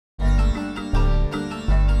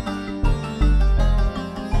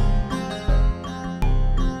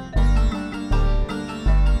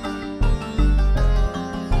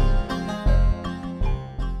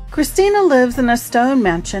Christina lives in a stone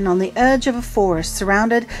mansion on the edge of a forest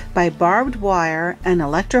surrounded by barbed wire, an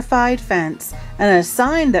electrified fence, and a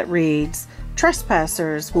sign that reads,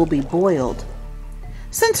 "Trespassers will be boiled."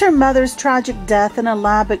 Since her mother's tragic death in a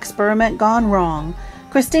lab experiment gone wrong,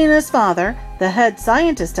 Christina's father, the head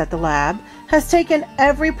scientist at the lab, has taken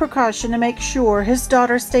every precaution to make sure his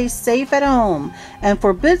daughter stays safe at home and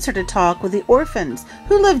forbids her to talk with the orphans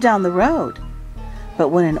who live down the road. But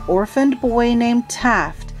when an orphaned boy named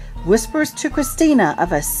Taft whispers to Christina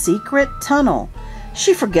of a secret tunnel,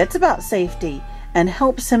 she forgets about safety and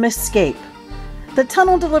helps him escape. The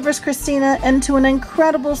tunnel delivers Christina into an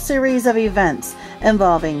incredible series of events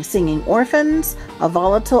involving singing orphans, a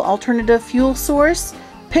volatile alternative fuel source,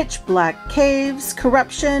 pitch-black caves,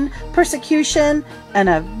 corruption, persecution, and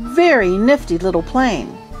a very nifty little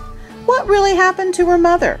plane. What really happened to her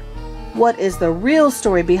mother? What is the real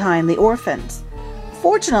story behind the orphans?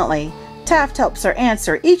 Fortunately, Taft helps her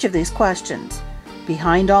answer each of these questions.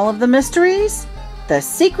 Behind all of the mysteries, The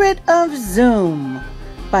Secret of Zoom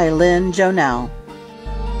by Lynn Jonell.